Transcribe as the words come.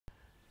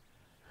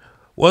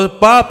What's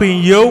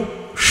poppin', yo?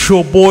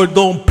 Sure boy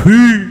don't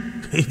pee.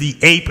 The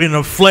ape in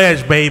the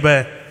flesh,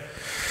 baby.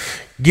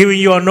 Giving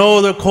you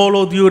another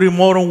Call of Duty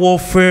Modern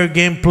Warfare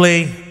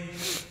gameplay.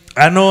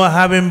 I know I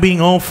haven't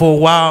been on for a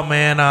while,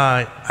 man.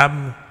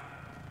 I'm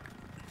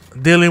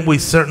dealing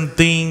with certain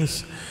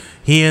things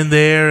here and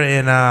there,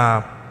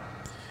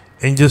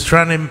 and just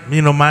trying to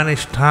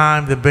manage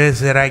time the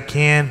best that I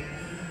can.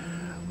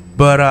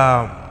 But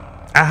I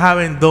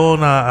haven't done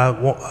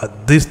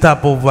this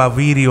type of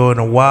video in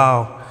a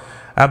while.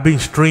 I've been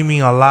streaming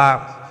a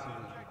lot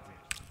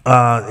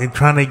and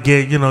trying to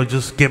get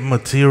just get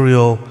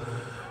material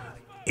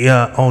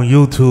on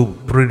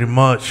YouTube pretty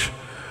much.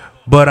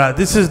 But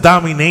this is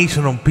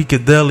Domination on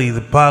Piccadilly,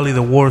 probably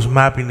the worst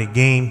map in the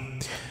game.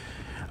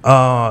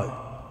 And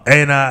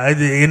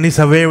it's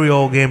a very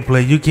old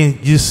gameplay.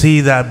 You see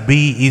that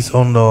B is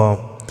on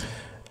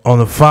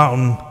the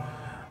fountain,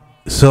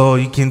 so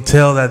you can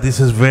tell that this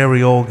is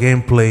very old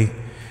gameplay.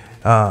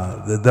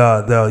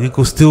 You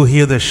could still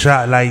hear the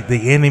shot, like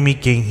the enemy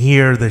can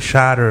hear the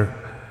shatter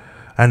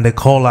and the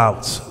call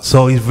outs.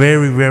 So it's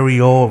very, very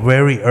old,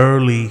 very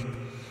early,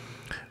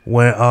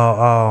 when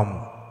a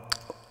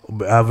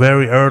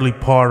very early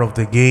part of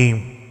the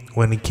game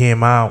when it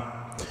came out.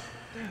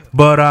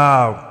 But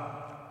I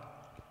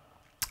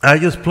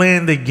just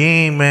playing the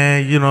game,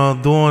 man,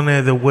 doing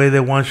it the way they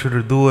want you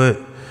to do it.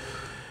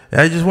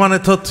 I just want to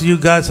talk to you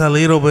guys a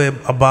little bit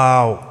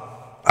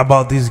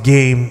about this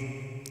game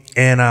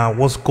and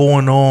what's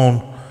going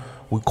on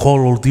with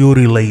Call of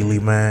Duty lately,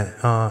 man.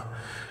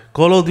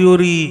 Call of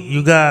Duty,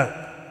 you got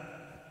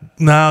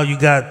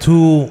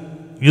two,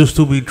 used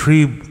to be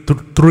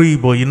three,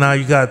 but now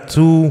you got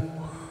two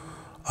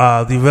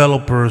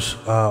developers,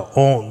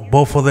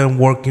 both of them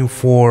working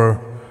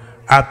for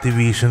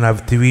Activision.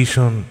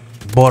 Activision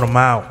bought them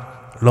out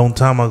a long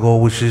time ago,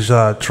 which is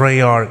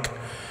Treyarch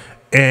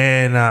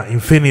and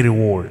Infinity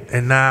Ward.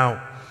 And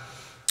now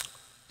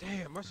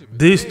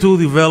these two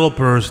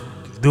developers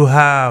do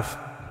have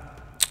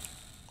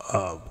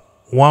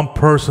one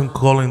person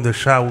calling the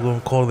shot. We're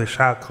going to call the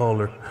shot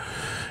caller.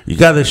 You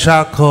got the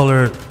shot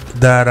caller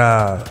that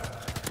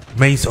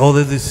makes all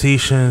the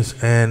decisions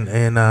and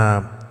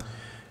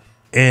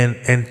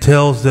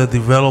tells the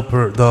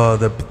developer,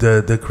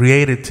 the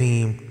creative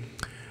team,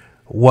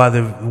 what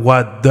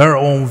their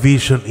own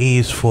vision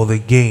is for the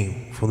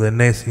game, for the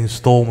next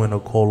installment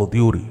of Call of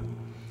Duty.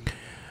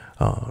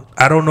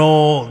 I don't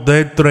know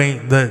their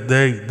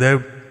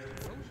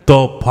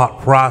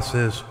thought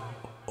process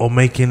of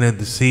making a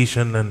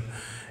decision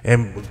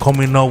and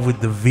coming up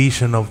with the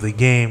vision of the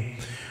game.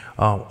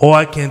 All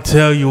I can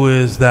tell you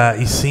is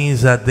that it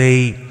seems that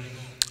they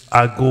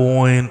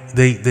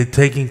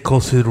take in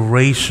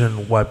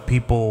consideration what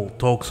people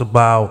talks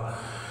about,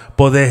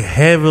 but they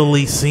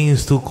heavily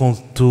seems to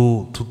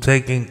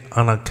take in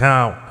an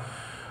account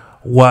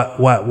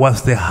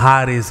what's the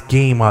hottest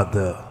game out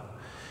there.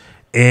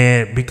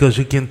 And because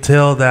you can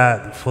tell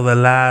that for the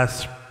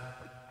last,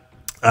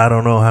 I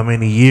don't know how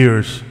many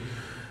years,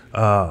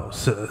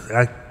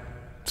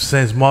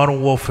 since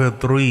Modern Warfare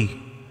 3,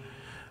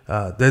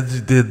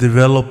 the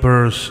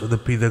developers,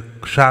 the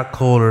shot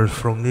callers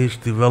from each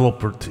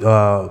developer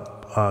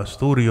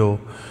studio,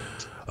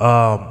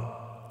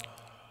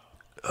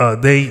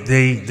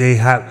 they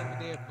have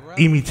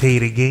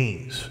imitated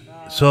games.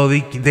 So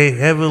they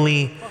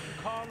heavily,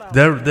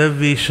 their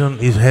vision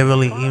is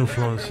heavily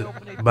influenced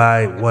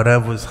by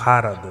whatever is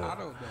hot out there,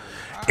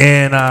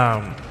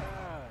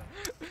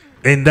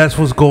 and that's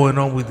what's going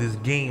on with these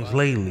games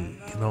lately.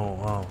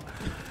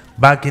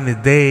 Back in the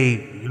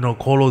day,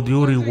 Call of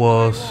Duty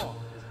was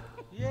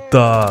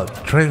the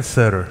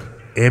trendsetter.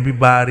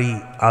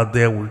 Everybody out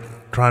there was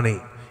trying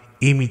to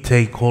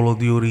imitate Call of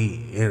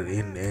Duty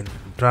and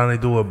trying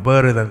to do it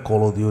better than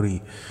Call of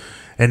Duty.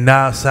 And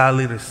now,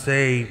 sadly to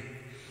say,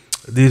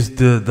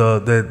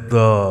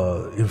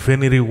 the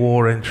Infinity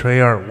War and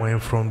Treyarch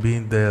went from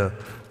being the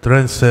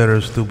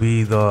trendsetters to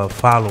be the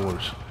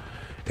followers,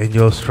 and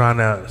just trying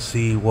to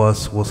see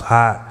what's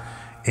hot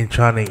and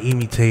trying to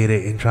imitate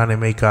it and trying to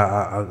make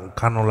a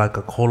kind of like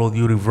a Call of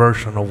Duty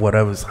version of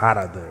whatever's hot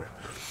out there.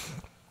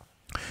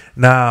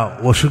 Now,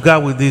 what you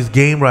got with this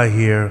game right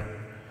here,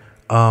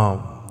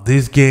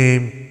 this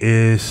game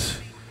is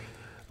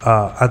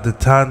at the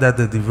time that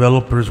the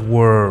developers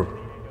were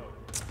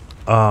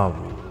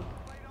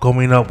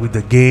coming up with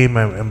the game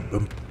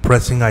and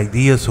pressing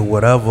ideas or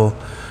whatever,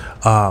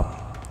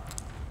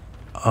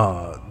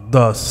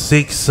 the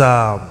six,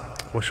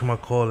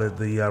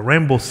 the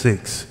Rainbow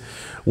Six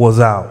was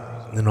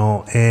out,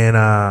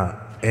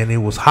 and it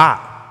was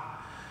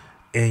hot,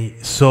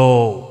 and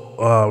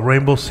so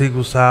Rainbow Six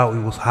was out.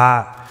 It was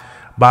hot.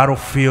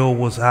 Battlefield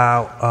was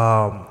out.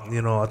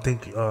 I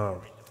think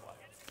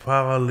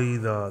probably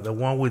the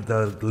one with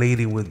the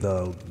lady with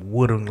the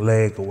wooden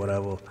leg or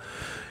whatever,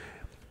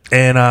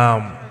 and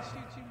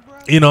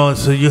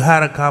so you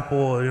had a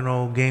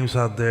couple games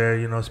out there,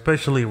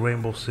 especially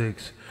Rainbow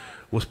Six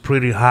was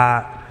pretty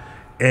hot,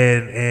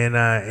 and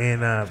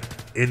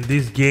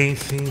this game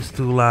seems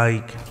to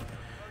like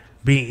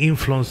being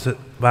influenced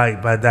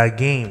by that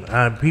game.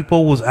 And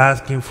people was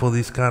asking for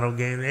this kind of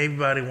game.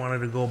 Everybody wanted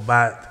to go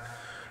back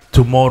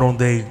to modern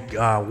day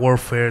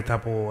warfare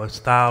type of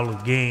style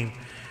of game.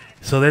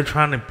 So they're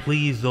trying to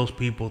please those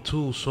people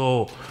too.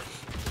 So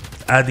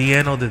at the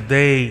end of the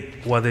day,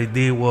 what they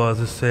did was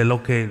they said,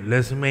 okay,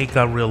 let's make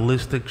a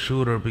realistic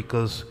shooter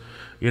because,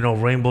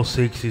 Rainbow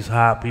Six is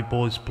hot.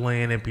 People is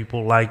playing it.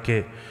 People like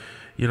it.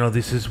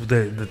 This is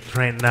the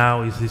trend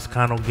now is this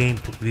kind of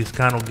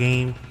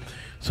game.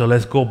 So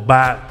let's go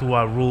back to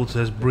our roots.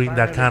 Let's bring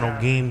that kind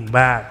of game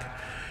back.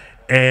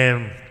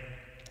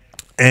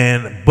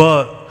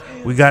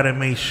 But we got to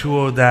make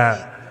sure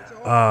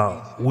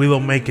that we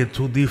don't make it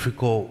too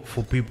difficult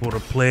for people to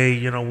play.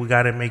 We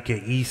got to make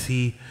it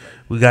easy.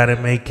 We got to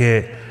make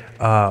it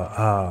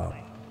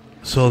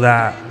so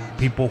that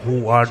people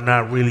who are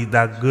not really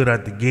that good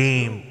at the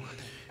game,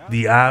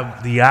 the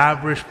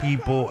average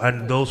people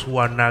and those who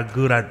are not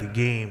good at the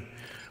game,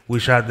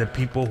 which are the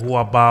people who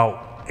are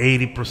about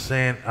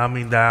 80%. I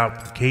mean,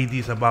 that KD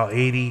is about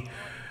 80,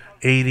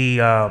 it's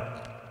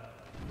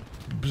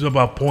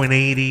about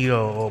 0.80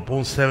 or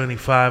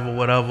 0.75 or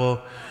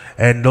whatever.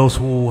 And those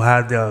who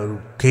had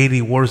the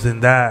KD worse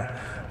than that,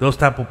 those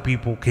type of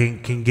people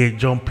can get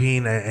jump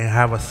in and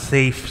have a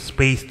safe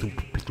space to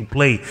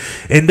play.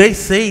 And they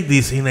say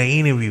this in the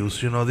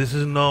interviews. This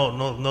is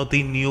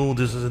nothing new.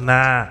 This is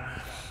not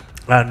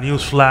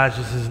news flash.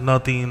 This is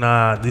nothing.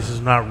 This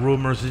is not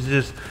rumors. It's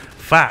just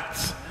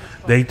facts.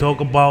 They talk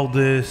about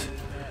this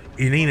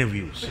in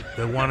interviews.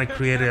 They want to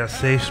create a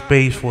safe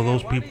space for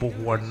those people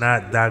who are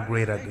not that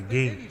great at the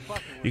game.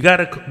 You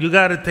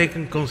gotta take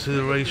in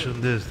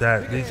consideration and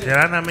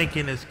I'm not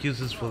making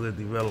excuses for the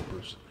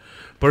developers.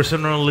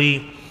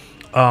 Personally,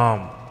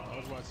 I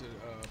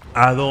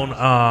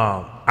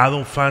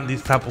don't find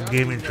this type of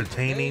game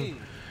entertaining.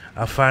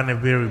 I find it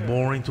very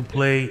boring to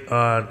play,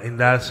 and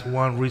that's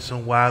one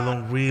reason why I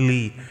don't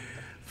really.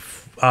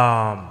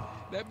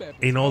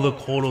 In all the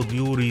Call of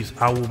Duties,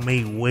 I will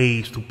make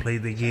ways to play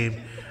the game.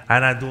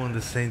 I'm not doing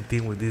the same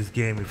thing with this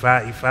game. If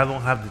I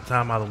don't have the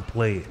time, I don't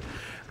play it.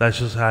 That's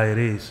just how it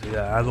is.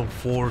 Yeah, I don't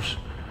force.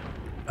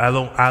 I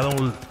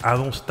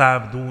don't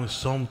stop doing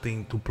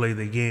something to play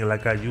the game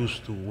like I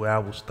used to, where I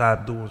would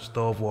stop doing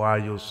stuff or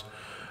I just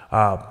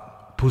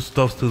put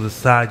stuff to the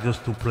side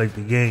just to play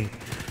the game.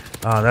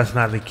 That's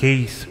not the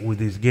case with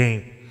this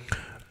game.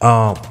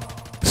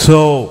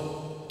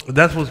 So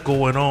that's what's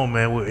going on,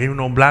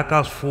 man. Black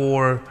Ops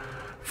 4,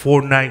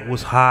 Fortnite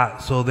was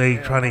hot, so they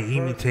trying to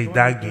imitate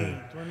that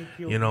game.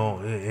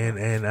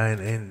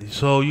 And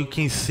so you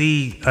can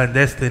see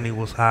Destiny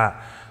was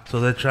hot, so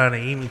they're trying to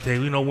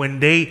imitate.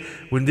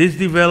 When these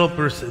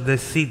developers they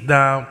sit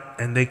down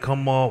and they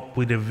come up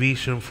with a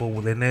vision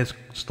for the next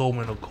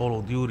installment of Call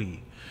of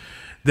Duty,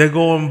 they're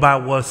going by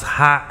what's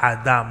hot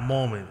at that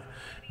moment.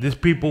 These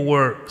people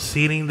were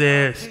sitting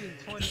there,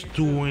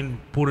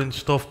 putting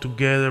stuff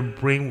together,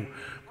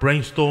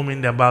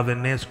 brainstorming about the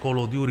next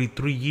Call of Duty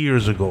 3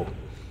 years ago.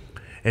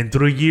 And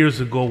 3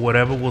 years ago,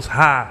 whatever was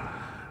hot,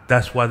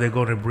 that's what they're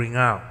going to bring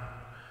out.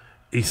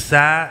 It's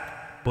sad,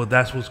 but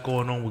that's what's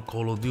going on with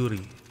Call of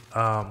Duty.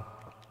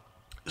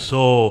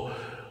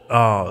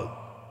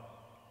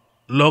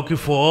 Lucky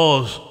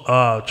for us,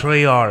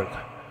 Treyarch,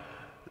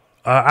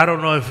 I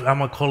don't know if I'm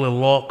going to call it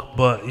luck,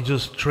 but it's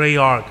just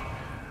Treyarch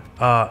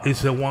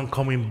is the one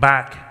coming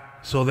back.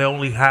 So they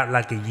only had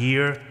like a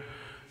year.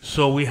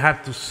 So we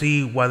have to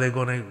see what they're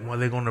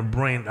gonna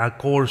bring. Of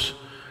course,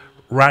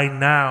 right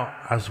now,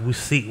 as we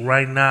see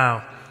right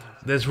now,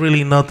 there's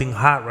really nothing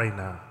hot right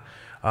now.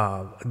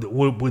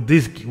 With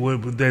this,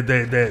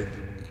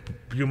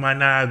 you might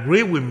not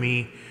agree with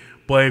me,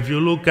 but if you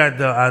look at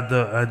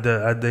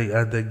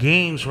the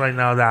games right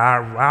now that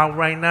are out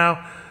right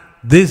now,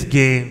 this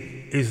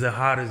game is the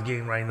hottest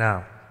game right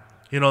now.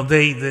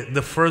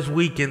 The first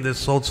weekend they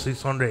sold they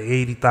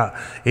made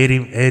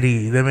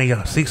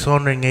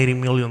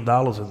 $680 million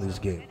in this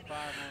game.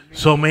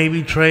 So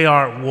maybe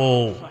Treyarch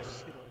will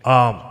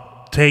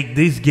take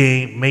this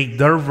game, make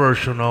their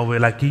version of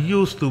it like it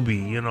used to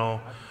be, and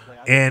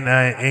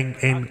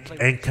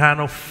kind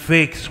of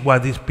fix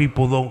what these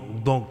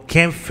people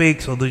can't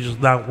fix, or they're just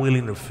not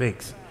willing to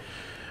fix.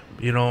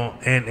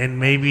 And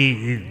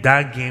maybe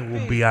that game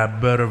will be a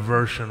better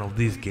version of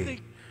this game.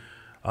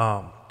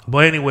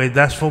 But anyway,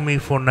 that's for me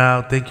for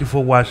now. Thank you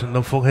for watching.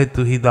 Don't forget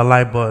to hit the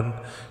like button.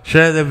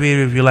 Share the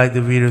video if you like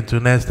the video. Until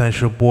next time,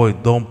 it's your boy,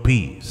 Don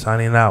P,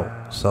 signing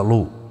out.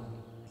 Salute.